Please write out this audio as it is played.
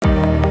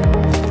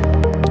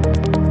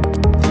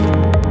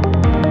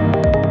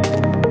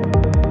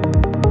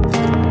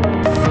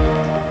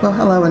Well,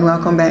 hello and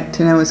welcome back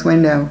to Noah's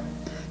Window.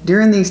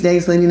 During these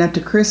days leading up to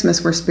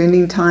Christmas, we're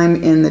spending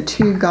time in the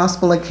two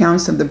gospel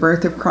accounts of the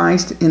birth of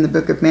Christ in the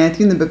book of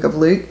Matthew and the book of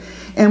Luke,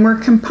 and we're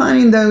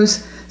combining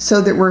those so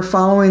that we're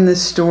following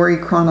this story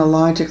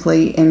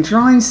chronologically and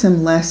drawing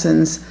some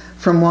lessons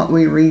from what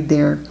we read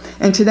there.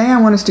 And today I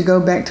want us to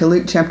go back to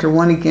Luke chapter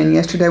 1 again.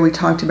 Yesterday we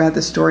talked about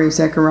the story of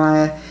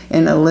Zechariah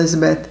and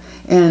Elizabeth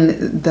and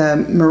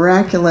the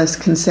miraculous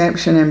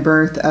conception and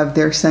birth of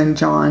their son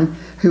John,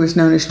 who is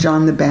known as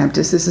John the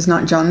Baptist. This is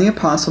not John the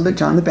Apostle, but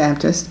John the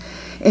Baptist.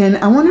 And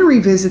I want to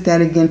revisit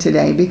that again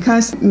today,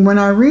 because when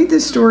I read the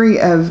story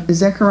of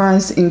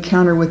Zechariah's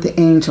encounter with the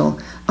angel,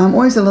 I'm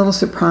always a little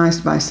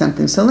surprised by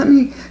something. So let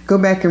me go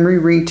back and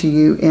reread to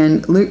you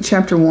in Luke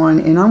chapter 1,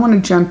 and I want to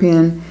jump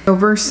in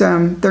verse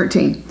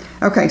 13.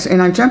 Okay, so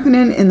and I'm jumping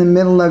in the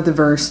middle of the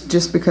verse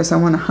just because I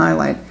want to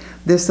highlight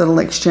this little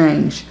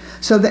exchange.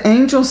 So the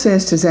angel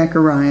says to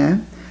Zechariah,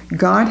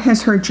 "God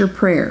has heard your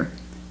prayer.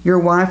 Your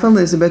wife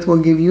Elizabeth will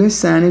give you a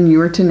son, and you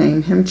are to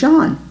name him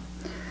John."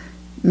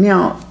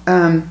 Now,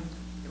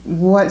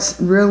 what's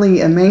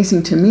really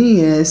amazing to me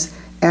is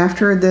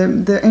after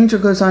the angel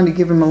goes on to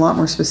give him a lot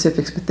more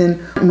specifics, but then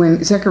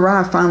when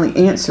Zechariah finally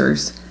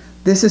answers,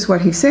 this is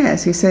what he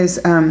says. He says,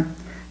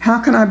 "How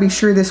can I be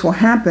sure this will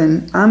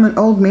happen? I'm an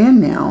old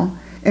man now,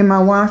 and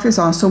my wife is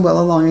also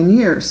well along in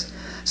years."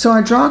 So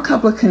I draw a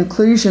couple of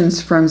conclusions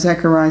from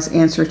Zechariah's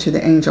answer to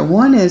the angel.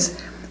 One is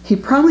he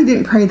probably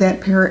didn't pray that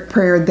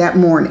prayer that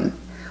morning.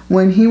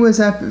 When he was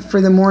up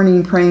for the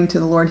morning praying to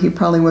the Lord, he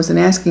probably wasn't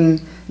asking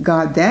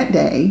God that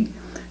day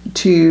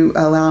to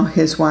allow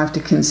his wife to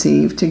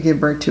conceive, to give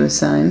birth to a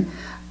son.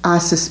 I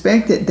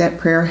suspect that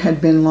prayer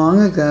had been long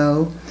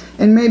ago,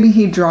 and maybe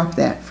he dropped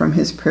that from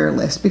his prayer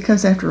list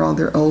because after all,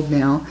 they're old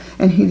now,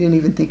 and he didn't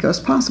even think it was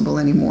possible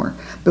anymore.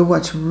 But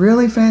what's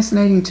really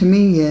fascinating to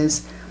me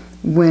is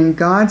when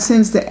God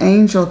sends the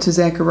angel to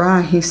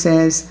Zechariah, he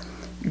says,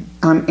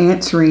 "I'm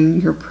answering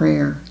your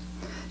prayer."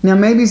 Now,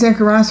 maybe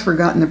Zechariah's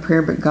forgotten the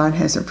prayer, but God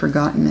hasn't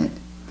forgotten it.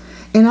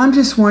 And I'm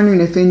just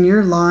wondering if in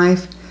your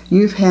life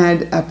you've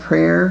had a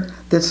prayer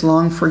that's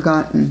long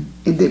forgotten,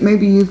 that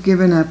maybe you've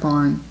given up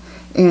on.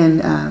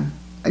 And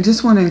I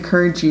just want to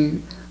encourage you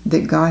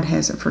that God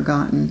hasn't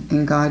forgotten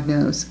and God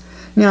knows.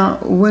 Now,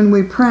 when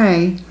we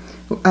pray,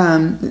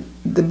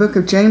 the book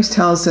of James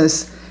tells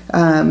us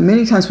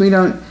many times we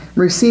don't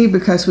receive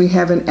because we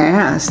haven't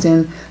asked,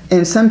 and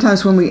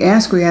sometimes when we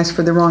ask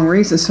for the wrong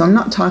reasons. So I'm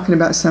not talking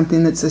about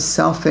something that's a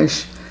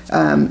selfish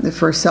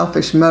for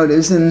selfish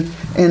motives. And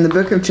in the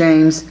book of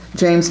James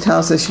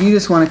tells us you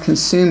just want to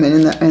consume it.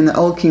 In the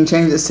old King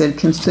James it said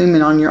consume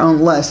it on your own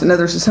lust. In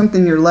other words, it's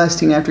something you're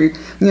lusting after. You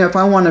know, if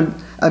I want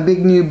a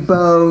big new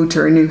boat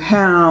or a new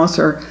house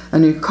or a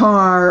new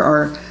car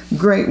or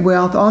great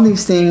wealth, all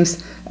these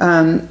things,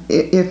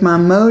 if my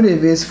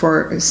motive is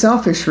for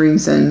selfish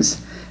reasons,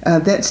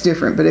 that's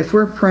different. But if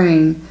we're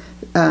praying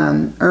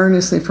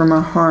earnestly from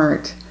our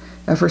heart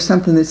for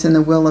something that's in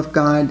the will of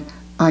God,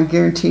 I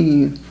guarantee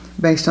you,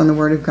 based on the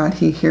Word of God,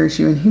 He hears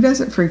you and He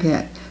doesn't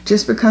forget.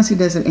 Just because He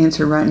doesn't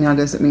answer right now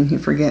doesn't mean He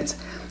forgets.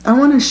 I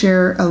want to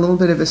share a little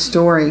bit of a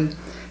story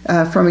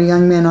from a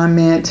young man I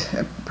met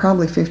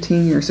probably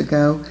 15 years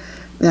ago.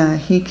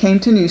 He came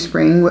to New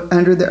Spring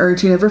under the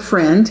urging of a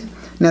friend.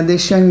 Now,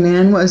 this young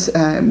man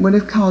would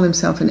have called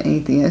himself an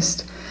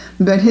atheist,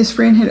 but his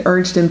friend had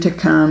urged him to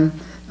come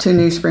to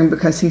New Spring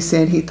because he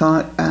said he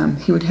thought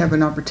he would have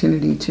an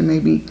opportunity to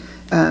maybe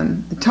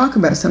talk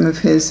about some of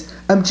his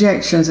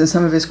objections and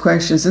some of his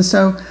questions. And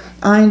so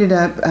I ended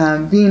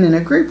up being in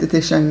a group that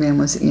this young man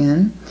was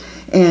in,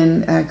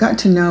 and got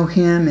to know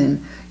him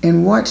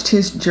and watched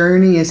his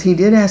journey as he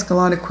did ask a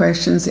lot of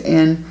questions,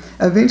 and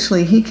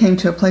eventually he came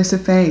to a place of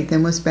faith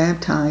and was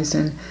baptized,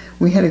 and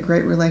we had a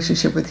great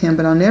relationship with him.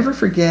 But I'll never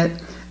forget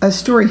a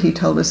story he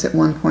told us at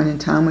one point in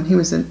time when he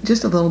was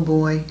just a little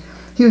boy.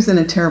 He was in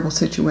a terrible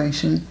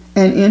situation,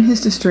 and in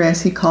his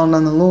distress, he called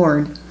on the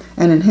Lord,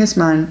 and in his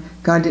mind,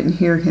 God didn't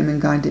hear him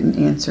and God didn't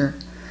answer.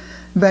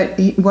 But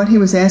what he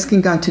was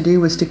asking God to do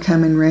was to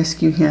come and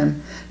rescue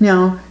him.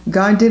 Now,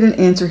 God didn't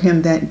answer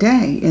him that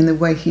day in the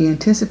way he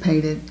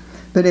anticipated,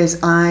 but as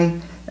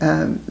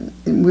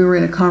we were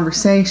in a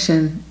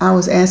conversation, I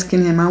was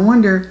asking him, I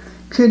wonder,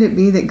 could it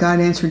be that God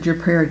answered your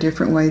prayer a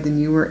different way than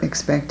you were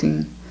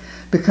expecting?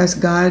 Because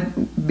God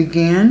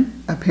began,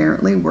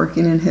 apparently,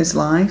 working in his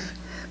life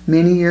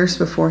many years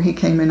before he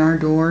came in our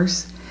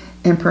doors,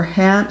 and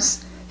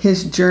perhaps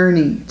his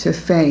journey to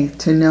faith,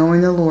 to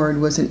knowing the Lord,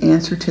 was an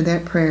answer to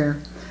that prayer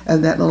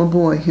of that little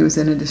boy who was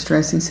in a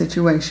distressing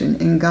situation,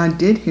 and God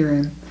did hear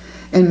him.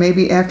 And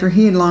maybe after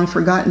he had long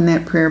forgotten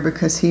that prayer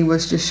because he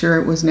was just sure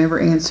it was never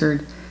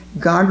answered,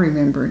 God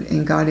remembered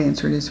and God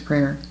answered his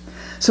prayer.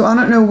 So I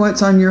don't know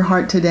what's on your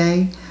heart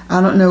today.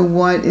 I don't know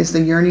what is the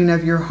yearning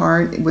of your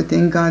heart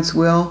within God's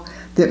will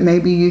that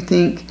maybe you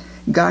think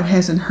God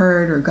hasn't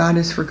heard or God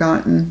has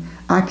forgotten.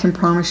 I can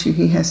promise you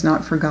He has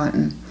not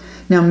forgotten.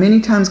 Now,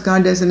 many times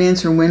God doesn't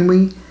answer when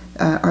we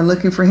are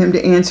looking for Him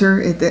to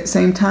answer. At that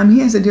same time, He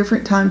has a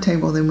different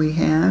timetable than we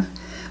have.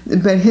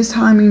 But His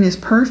timing is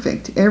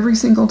perfect. Every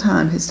single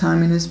time His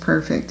timing is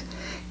perfect.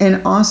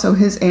 And also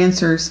his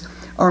answers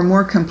are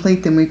more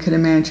complete than we could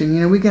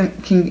imagine. We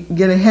can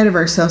get ahead of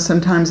ourselves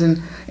sometimes,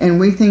 and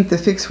we think the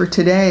fix for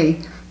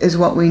today is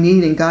what we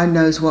need, and God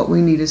knows what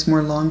we need is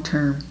more long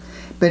term.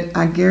 But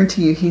I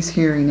guarantee you he's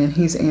hearing and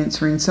he's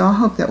answering. So I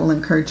hope that will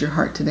encourage your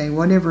heart today,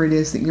 whatever it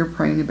is that you're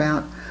praying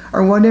about,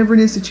 or whatever it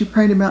is that you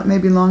prayed about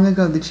maybe long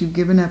ago that you've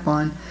given up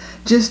on.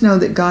 Just know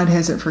that God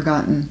hasn't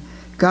forgotten.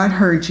 God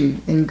heard you,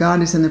 and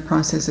God is in the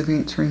process of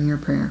answering your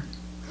prayer.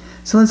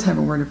 So let's have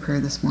a word of prayer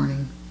this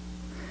morning.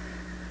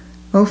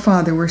 Oh,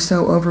 Father, we're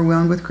so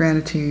overwhelmed with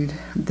gratitude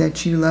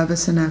that you love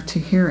us enough to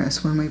hear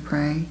us when we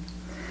pray.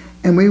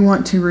 And we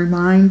want to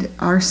remind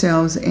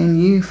ourselves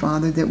and you,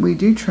 Father, that we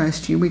do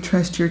trust you. We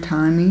trust your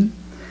timing.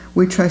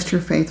 We trust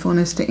your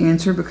faithfulness to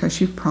answer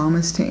because you've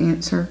promised to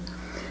answer.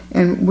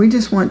 And we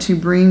just want to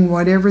bring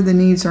whatever the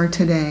needs are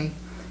today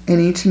in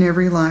each and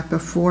every life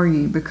before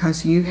you,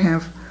 because you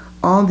have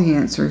all the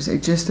answers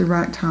at just the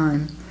right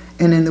time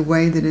and in the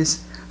way that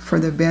is for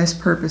the best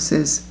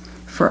purposes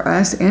for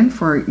us and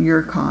for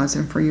your cause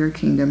and for your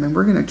kingdom. And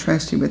we're going to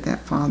trust you with that,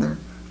 Father.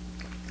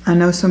 I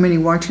know so many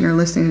watching or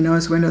listening to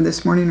Noah's Window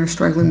this morning are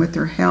struggling with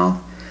their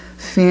health,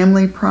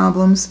 family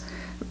problems.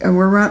 And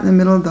we're right in the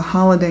middle of the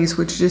holidays,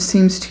 which just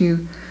seems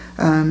to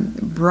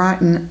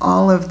brighten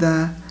all of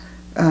the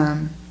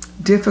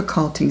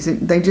difficulties.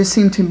 They just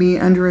seem to be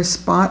under a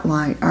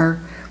spotlight. Our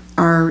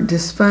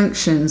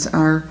dysfunctions,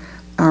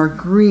 our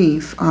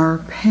grief, our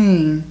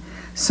pain,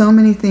 so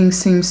many things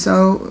seem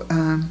so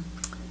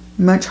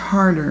much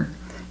harder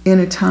in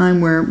a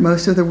time where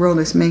most of the world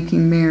is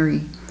making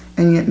merry,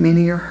 and yet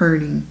many are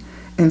hurting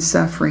and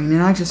suffering.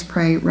 And I just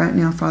pray right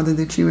now, Father,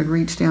 that you would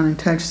reach down and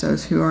touch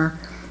those who are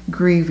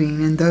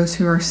grieving, and those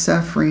who are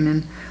suffering,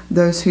 and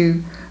those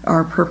who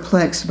are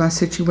perplexed by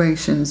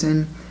situations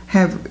and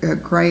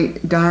have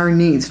great dire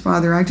needs.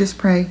 Father, I just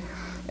pray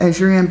as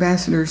your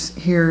ambassadors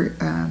here,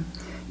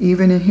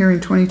 even in here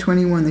in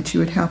 2021, that you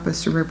would help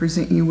us to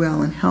represent you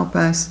well and help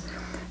us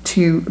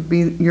to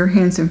be your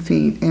hands and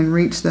feet and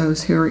reach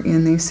those who are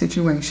in these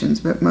situations.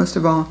 But most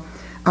of all,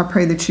 I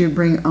pray that you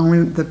bring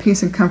only the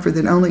peace and comfort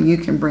that only you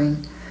can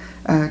bring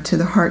to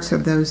the hearts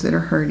of those that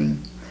are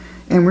hurting.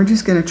 And we're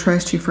just going to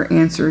trust you for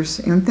answers.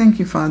 And thank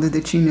you, Father,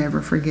 that you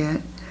never forget,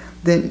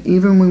 that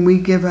even when we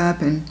give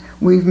up and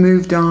we've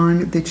moved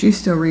on, that you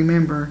still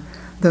remember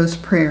those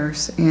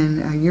prayers,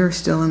 and you're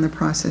still in the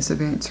process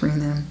of answering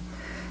them.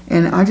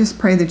 And I just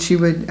pray that you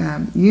would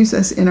use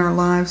us in our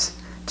lives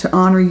to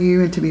honor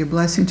you and to be a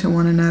blessing to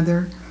one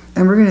another.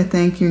 And we're going to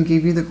thank you and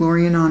give you the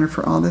glory and honor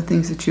for all the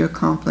things that you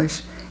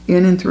accomplish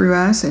in and through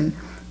us, and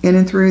in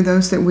and through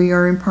those that we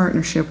are in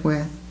partnership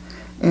with.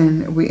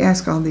 And we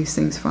ask all these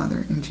things,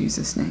 Father, in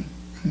Jesus' name.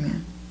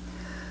 Amen.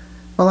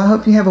 Well, I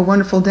hope you have a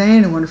wonderful day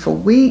and a wonderful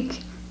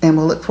week. And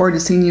we'll look forward to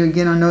seeing you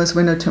again on Noah's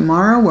Window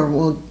tomorrow, where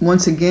we'll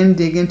once again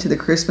dig into the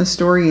Christmas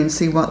story and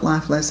see what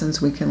life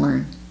lessons we can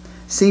learn.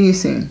 See you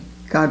soon.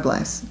 God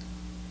bless.